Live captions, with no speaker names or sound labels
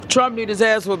Trump need his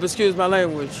ass whooped, excuse my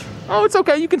language. Oh, it's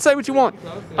okay. You can say what you want.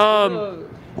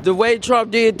 The way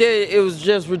Trump did that, it was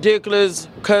just ridiculous.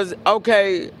 Because,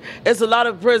 okay, it's a lot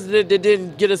of presidents that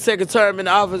didn't get a second term in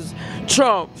office.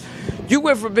 Trump, you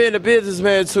went from being a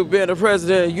businessman to being a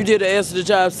president. You did an answer the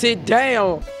job. Sit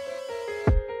down.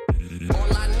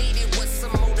 All I needed was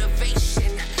some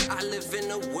motivation. I live in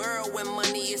a world where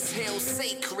money is held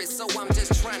sacred, so I'm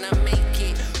just trying to make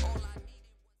it.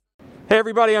 Hey,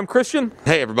 everybody, I'm Christian.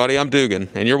 Hey, everybody, I'm Dugan,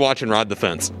 and you're watching Ride the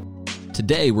Fence.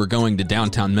 Today, we're going to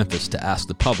downtown Memphis to ask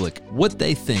the public what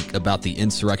they think about the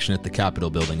insurrection at the Capitol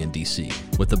building in D.C.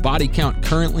 With the body count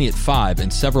currently at 5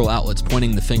 and several outlets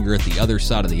pointing the finger at the other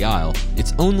side of the aisle,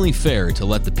 it's only fair to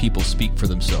let the people speak for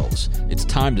themselves. It's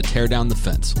time to tear down the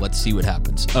fence. Let's see what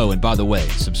happens. Oh, and by the way,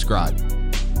 subscribe.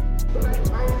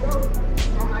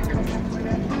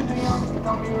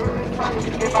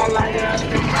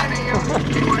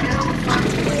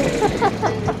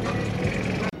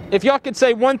 If y'all could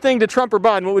say one thing to Trump or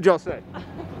Biden, what would y'all say?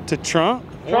 To Trump?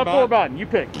 Trump or Biden? You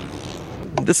pick.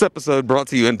 This episode brought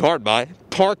to you in part by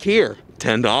Park Here,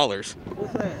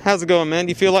 $10. How's it going, man?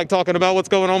 You feel like talking about what's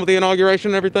going on with the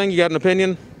inauguration and everything? You got an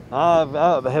opinion? Have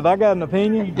I got an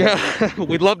opinion? Yeah,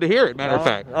 we'd love to hear it, matter of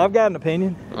fact. I've got an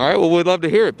opinion. All right, well, we'd love to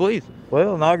hear it, please.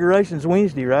 Well, inauguration's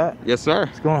Wednesday, right? Yes, sir.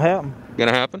 It's going to happen.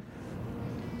 Gonna happen?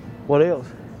 What else?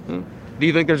 Do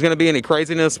you think there's going to be any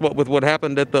craziness with what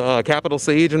happened at the Capitol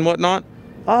siege and whatnot?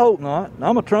 I hope not.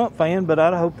 I'm a Trump fan, but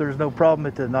I hope there's no problem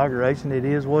at the inauguration. It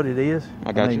is what it is.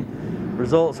 I got you.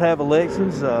 Results have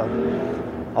elections.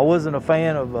 I wasn't a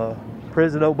fan of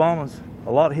President Obama's,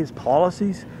 a lot of his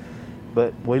policies,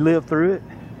 but we lived through it.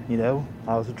 You know,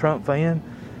 I was a Trump fan.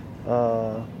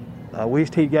 I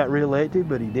wished he got reelected,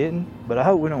 but he didn't. But I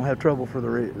hope we don't have trouble for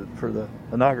the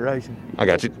inauguration. I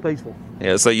got you. It's peaceful.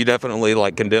 Yeah, so you definitely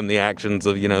condemn the actions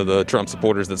of the Trump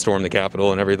supporters that stormed the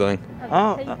Capitol and everything.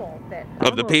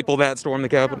 Of the people that stormed the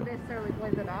Capitol.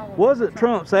 Wasn't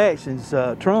Trump's actions?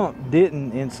 Trump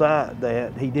didn't incite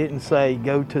that. He didn't say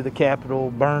go to the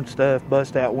Capitol, burn stuff,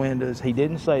 bust out windows. He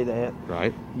didn't say that.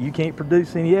 Right. You can't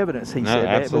produce any evidence he said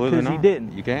that because he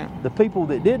didn't. You can't. The people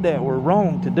that did that were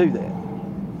wrong to do that.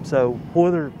 So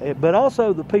but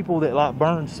also the people that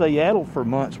burned Seattle for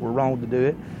months were wrong to do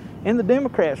it, and the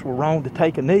Democrats were wrong to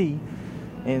take a knee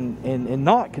and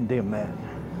not condemn that.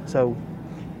 So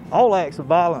all acts of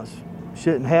violence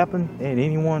shouldn't happen, and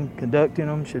anyone conducting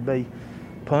them should be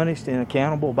punished and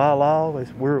accountable by law.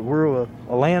 We're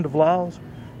a land of laws,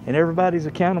 and everybody's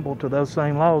accountable to those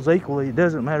same laws equally. It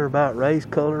doesn't matter about race,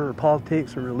 color, or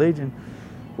politics, or religion.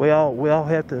 We all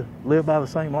have to live by the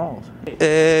same laws.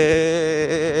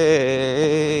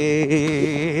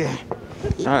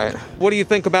 All right. What do you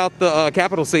think about the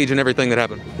Capitol siege and everything that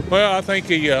happened? Well, I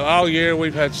think all year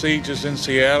we've had sieges in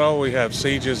Seattle. We have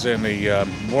sieges in the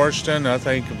Washington. I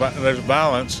think there's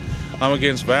violence. I'm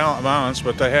against violence,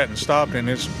 but they hadn't stopped, and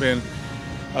it's been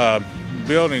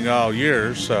building all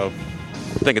year. So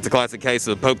I think it's a classic case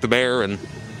of poke the bear and.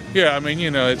 Yeah, I mean,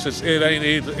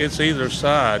 it's either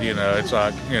side. It's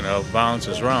like violence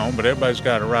is wrong, but everybody's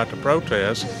got a right to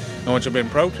protest. And once you've been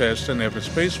protesting, if it's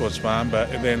peaceful, it's fine.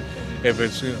 But then if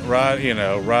it's rioting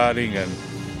and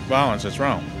violence, it's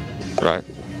wrong. Right.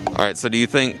 All right. So do you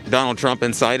think Donald Trump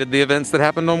incited the events that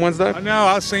happened on Wednesday? No,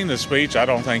 I've seen the speech. I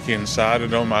don't think he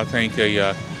incited them. I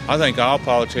think all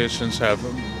politicians have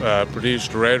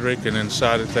produced rhetoric and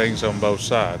incited things on both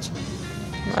sides.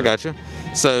 I got you.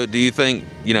 So do you think,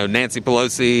 Nancy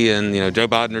Pelosi and, Joe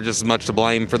Biden are just as much to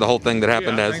blame for the whole thing that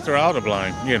happened I think they're all to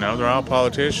blame. They're all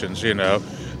politicians,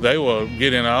 They will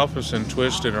get in office and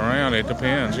twist it around. It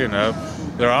depends,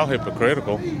 They're all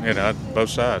hypocritical, both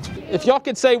sides. If y'all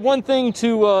could say one thing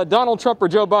to Donald Trump or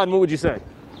Joe Biden, what would you say?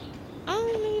 I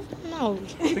don't even know.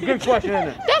 It's a good question, isn't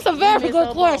it? That's a very good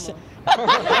question. All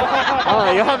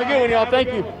right, y'all have a good one, y'all. Thank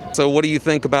you. So what do you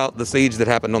think about the siege that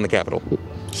happened on the Capitol?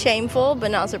 Shameful,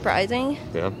 but not surprising.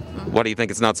 Yeah. Why do you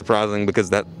think it's not surprising? Because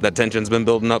that tension's been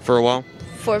building up for a while?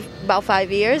 For about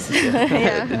 5 years.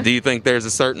 Yeah. Do you think there's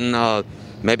a certain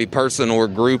maybe person or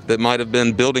group that might have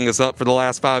been building us up for the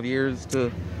last 5 years to?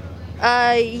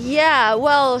 Yeah,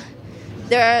 well,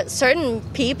 there are certain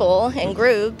people and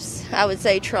groups, I would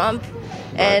say Trump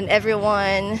and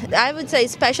everyone, I would say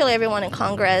especially everyone in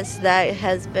Congress that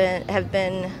have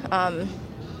been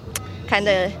kind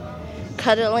of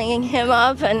cuddling him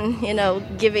up and,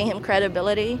 giving him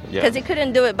credibility because he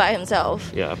couldn't do it by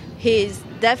himself. Yeah. He's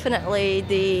definitely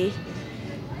the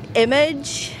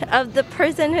image of the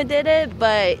person who did it,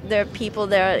 but there are people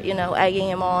that are, egging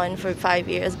him on for 5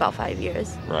 years, about 5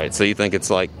 years. Right. So you think it's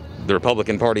like the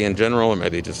Republican Party in general, or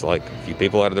maybe just like a few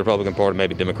people out of the Republican Party,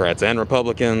 maybe Democrats and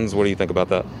Republicans? What do you think about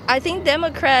that? I think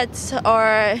Democrats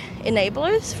are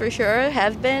enablers for sure,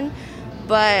 have been,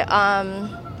 but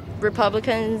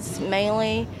Republicans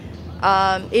mainly,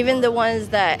 even the ones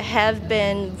that have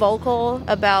been vocal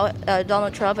about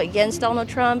Donald Trump, against Donald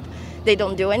Trump, they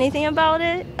don't do anything about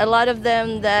it. A lot of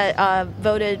them that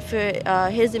voted for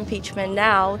his impeachment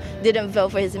now didn't vote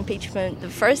for his impeachment the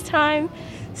first time.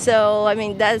 So, I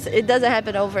mean, it doesn't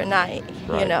happen overnight,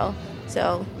 Right. you know.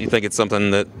 So, You think it's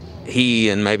something that he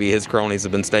and maybe his cronies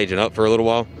have been staging up for a little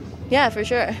while? yeah, for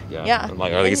sure. Yeah.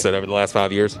 Like you said, over the last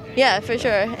 5 years? Yeah, for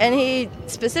sure. And he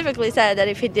specifically said that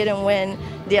if he didn't win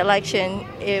the election,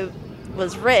 it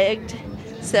was rigged.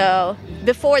 So,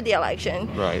 before the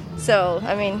election. Right. So,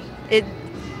 I mean, it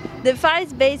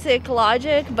defies basic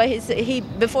logic, but he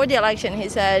before the election, he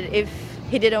said if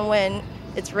he didn't win,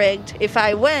 it's rigged. If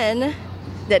I win,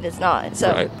 then it's not.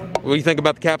 So, Right. What do you think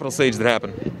about the Capitol siege that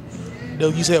happened?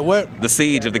 You said what? The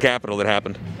siege of the Capitol that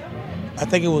happened. I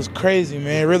think it was crazy,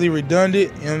 man. Really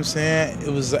redundant, you know what I'm saying?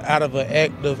 It was out of an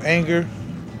act of anger.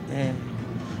 And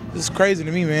it's crazy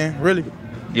to me, man, really.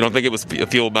 You don't think it was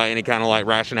fueled by any kind of like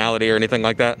rationality or anything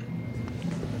like that?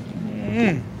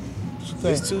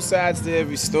 There's two sides to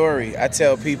every story. I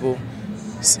tell people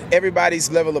everybody's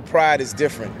level of pride is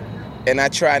different, and I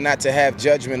try not to have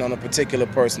judgment on a particular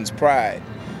person's pride.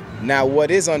 Now, what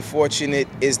is unfortunate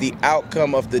is the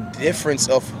outcome of the difference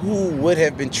of who would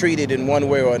have been treated in one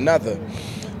way or another.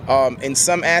 In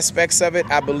some aspects of it,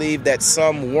 I believe that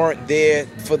some weren't there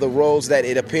for the roles that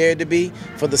it appeared to be,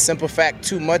 for the simple fact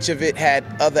too much of it had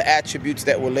other attributes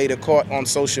that were later caught on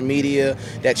social media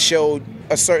that showed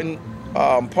a certain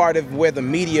part of where the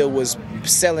media was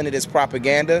selling it as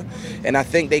propaganda. And I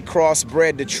think they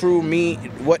crossbred the true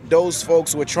what those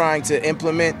folks were trying to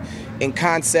implement in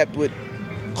concept with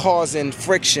causing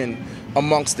friction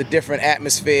amongst the different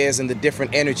atmospheres and the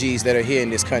different energies that are here in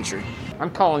this country. I'm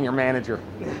calling your manager.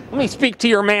 Let me speak to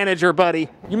your manager, buddy.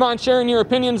 You mind sharing your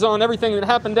opinions on everything that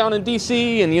happened down in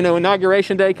D.C. and,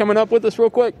 Inauguration Day coming up with us real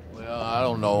quick? Well, I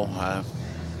don't know.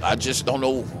 I just don't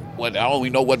know I only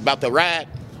know what about the ride.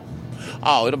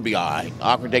 Oh, it'll be all right.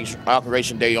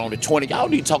 Inauguration Day on the 20th. Y'all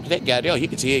need to talk to that guy there. He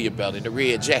can tell you about it in the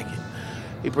red jacket.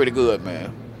 He pretty good,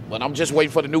 man. But I'm just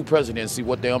waiting for the new president to see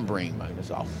what they'll bring, man. That's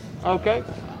all. Okay.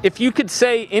 If you could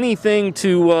say anything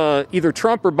to either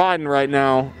Trump or Biden right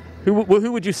now, who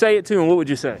would you say it to and what would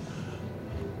you say?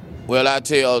 Well,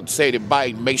 say to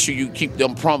Biden, make sure you keep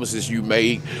them promises you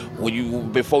made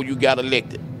before you got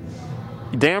elected.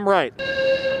 Damn right.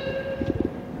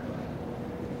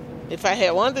 If I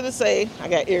had one thing to say, I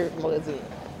got earmuffs in.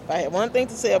 If I had one thing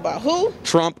to say about who?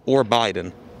 Trump or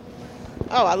Biden?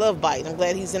 Oh, I love Biden. I'm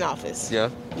glad he's in office. Yeah?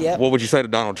 Yep. What would you say to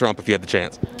Donald Trump if you had the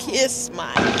chance? Kiss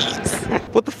my ass.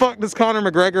 What the fuck does Conor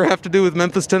McGregor have to do with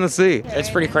Memphis, Tennessee? It's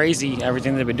pretty crazy,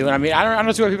 everything they've been doing. I mean, I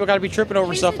don't see why people got to be tripping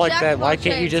over stuff like that. Why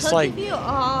can't you just,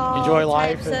 enjoy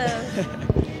life?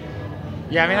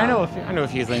 Yeah, I mean, I know a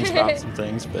few things about some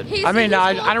things, but I mean,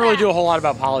 I don't really do a whole lot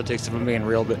about politics, if I'm being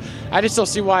real, but I just don't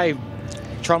see why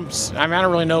Trump's, I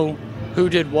don't really know who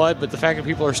did what, but the fact that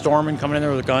people are storming, coming in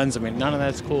there with guns, I mean, none of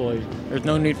that's cool. There's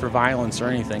no need for violence or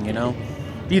anything, Do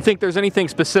you think there's anything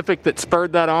specific that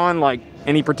spurred that on, like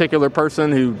any particular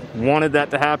person who wanted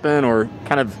that to happen or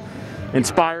kind of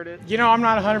inspired it? I'm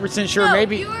not 100% sure. No,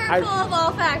 Maybe you were full of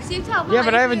all facts. You tell me. Yeah,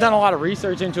 but I haven't done a lot of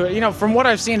research into it. From what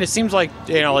I've seen, it seems like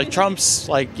Trump's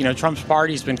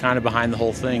party's been kind of behind the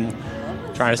whole thing,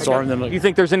 trying to storm them. Do you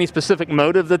think there's any specific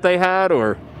motive that they had,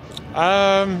 or?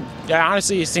 Yeah,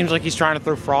 honestly, it seems like he's trying to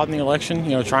throw fraud in the election.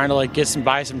 Trying to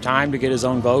buy some time to get his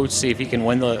own votes, see if he can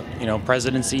win the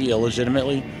presidency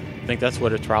illegitimately. I think that's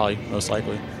what it's probably most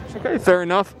likely. Okay, fair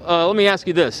enough. Let me ask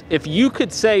you this: if you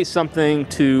could say something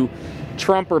to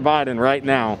Trump or Biden right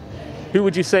now, who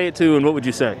would you say it to, and what would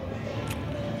you say?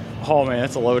 Oh man,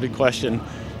 that's a loaded question.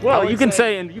 Well, you can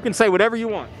say whatever you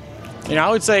want. I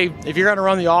would say if you're going to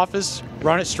run the office,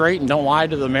 run it straight and don't lie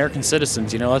to the American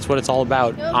citizens. That's what it's all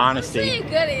about, honesty. That's a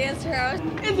good answer.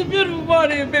 It's a beautiful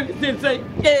morning in Memphis, Tennessee.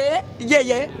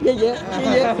 Yeah.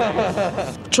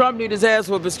 Trump need his ass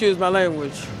whooped, excuse my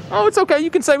language. Oh, it's okay. You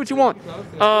can say what you want.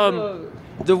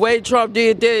 The way Trump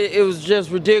did that, it was just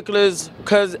ridiculous.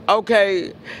 Because,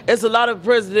 it's a lot of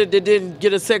presidents that didn't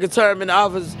get a second term in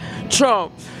office.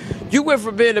 Trump, you went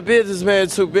from being a businessman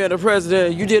to being a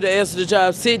president. You did an answer the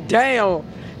job. Sit down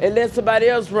and let somebody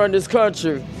else run this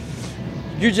country.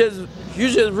 You just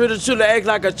really should act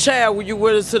like a child when you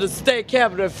went into the state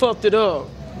capitol and fucked it up.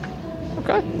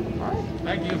 Okay.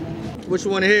 Thank you. What you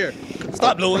want to hear?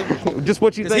 Stop, Louis. Just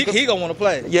what you think. He gonna want to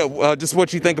play. Yeah, just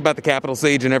what you think about the Capitol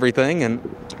siege and everything, and.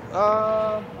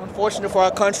 Unfortunate for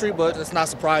our country, but it's not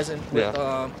surprising with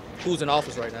who's in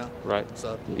office right now. Right.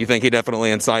 So. You think he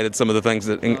definitely incited some of the things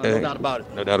that. No doubt about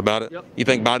it. No doubt about it. Yep. You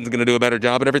think Biden's going to do a better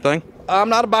job at everything? I'm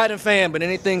not a Biden fan, but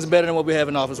anything's better than what we have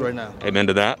in office right now. Amen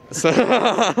to that. So,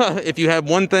 if you had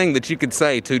one thing that you could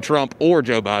say to Trump or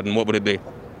Joe Biden, what would it be?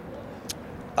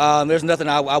 There's nothing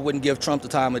I wouldn't give Trump the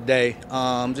time of day.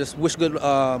 Just wish good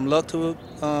luck to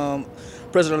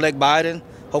President-elect Biden.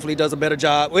 Hopefully he does a better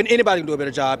job. Anybody can do a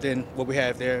better job than what we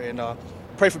have there. And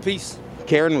pray for peace.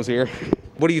 Karen was here.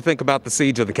 What do you think about the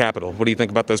siege of the Capitol? What do you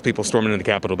think about those people storming into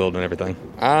the Capitol building and everything?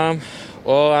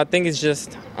 Well, I think it's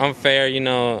just unfair,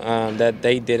 that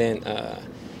they didn't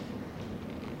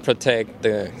protect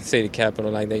the city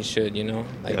capitol like they should,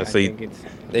 Like, I think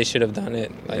they should have done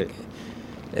it,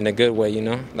 in a good way,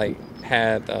 Like,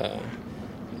 had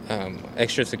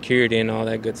extra security and all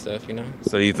that good stuff,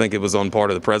 So you think it was on part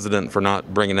of the president for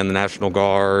not bringing in the National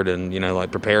Guard and,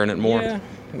 preparing it more? Yeah,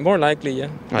 more likely,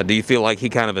 yeah. Do you feel like he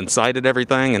kind of incited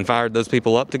everything and fired those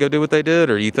people up to go do what they did,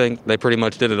 or you think they pretty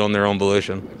much did it on their own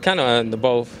volition? Kind of the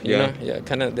both, you Yeah. know? Yeah,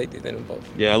 kind of they did it in both.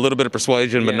 Yeah, a little bit of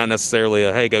persuasion, but not necessarily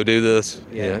a, hey, go do this.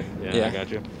 Yeah. I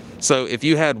got you. So if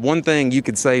you had one thing you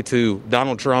could say to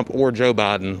Donald Trump or Joe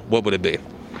Biden, what would it be?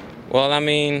 Well, I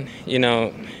mean,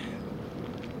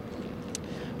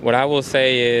 what I will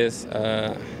say is,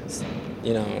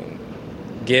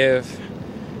 give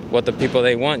what the people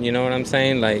they want, you know what I'm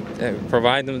saying? Like,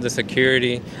 provide them the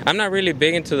security. I'm not really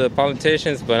big into the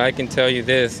politicians, but I can tell you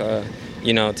this, tell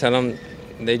them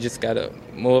they just got to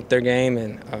move up their game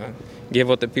and give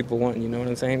what the people want, you know what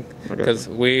I'm saying? Because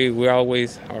we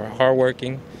always are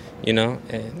hardworking, and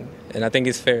I think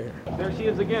it's fair. There she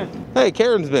is again. Hey,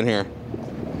 Karen's been here.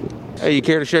 Hey, you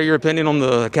care to share your opinion on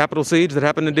the Capitol siege that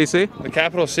happened in D.C.? The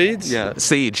Capitol siege? Yeah,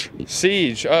 siege.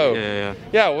 Siege, oh. Yeah,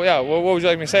 well, yeah, what would you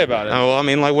like me to say about it? Oh, well, I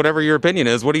mean, like, whatever your opinion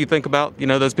is, what do you think about,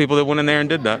 those people that went in there and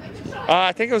did that?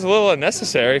 I think it was a little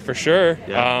unnecessary, for sure.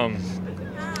 Yeah.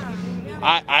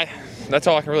 That's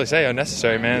all I can really say,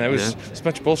 unnecessary, man. It was it's a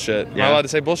bunch of bullshit. Am I allowed to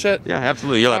say bullshit? Yeah,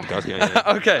 absolutely. You're allowed to cuss. Yeah.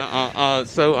 Okay.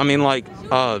 So, I mean, like,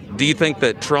 do you think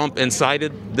that Trump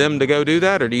incited them to go do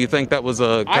that, or do you think that was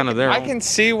kind of their I can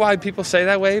see why people say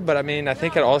that way, but I mean, I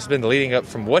think it also been leading up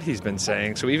from what he's been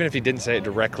saying. So even if he didn't say it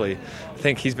directly, I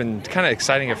think he's been kind of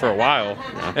exciting it for a while,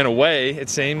 in a way, it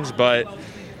seems, but...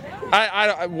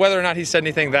 I whether or not he said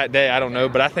anything that day, I don't know,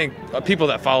 but I think people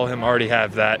that follow him already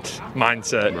have that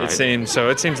mindset, it seems. So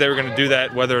it seems they were going to do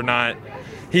that whether or not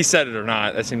he said it or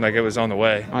not. It seemed like it was on the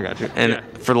way. I got you. And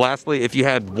for lastly, if you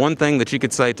had one thing that you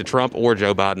could say to Trump or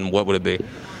Joe Biden, what would it be?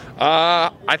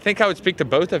 I think I would speak to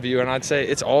both of you, and I'd say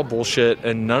it's all bullshit,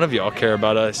 and none of y'all care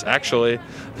about us. Actually,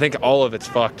 I think all of it's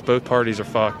fucked. Both parties are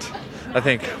fucked. I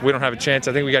think we don't have a chance.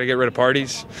 I think we got to get rid of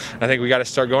parties. I think we got to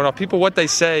start going off people, what they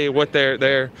say, what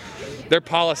their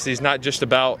policies, not just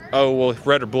about,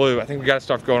 red or blue. I think we got to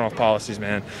start going off policies,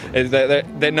 man.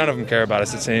 None of them care about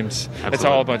us, it seems. Absolutely. It's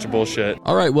all a bunch of bullshit.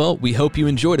 All right, well, we hope you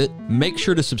enjoyed it. Make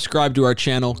sure to subscribe to our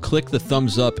channel, click the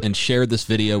thumbs up, and share this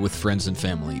video with friends and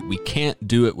family. We can't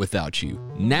do it without you.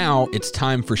 Now it's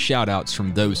time for shout-outs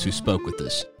from those who spoke with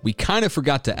us. We kind of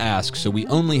forgot to ask, so we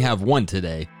only have one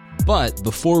today. But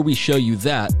before we show you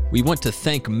that, we want to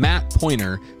thank Matt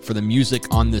Pointer for the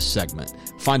music on this segment.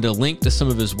 Find a link to some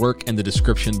of his work in the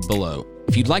description below.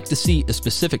 If you'd like to see a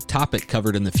specific topic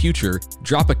covered in the future,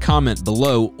 drop a comment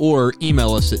below or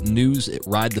email us at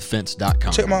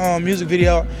news@ridethefence.com. Check my music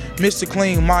video, Mr.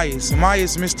 Clean Myers.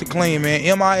 Myers Mr. Clean, man.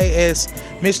 MIAS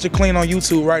Mr. Clean on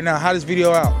YouTube right now. Hottest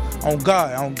video out. On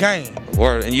God, on game.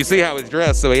 And you see how he's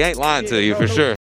dressed, so he ain't lying to you for sure.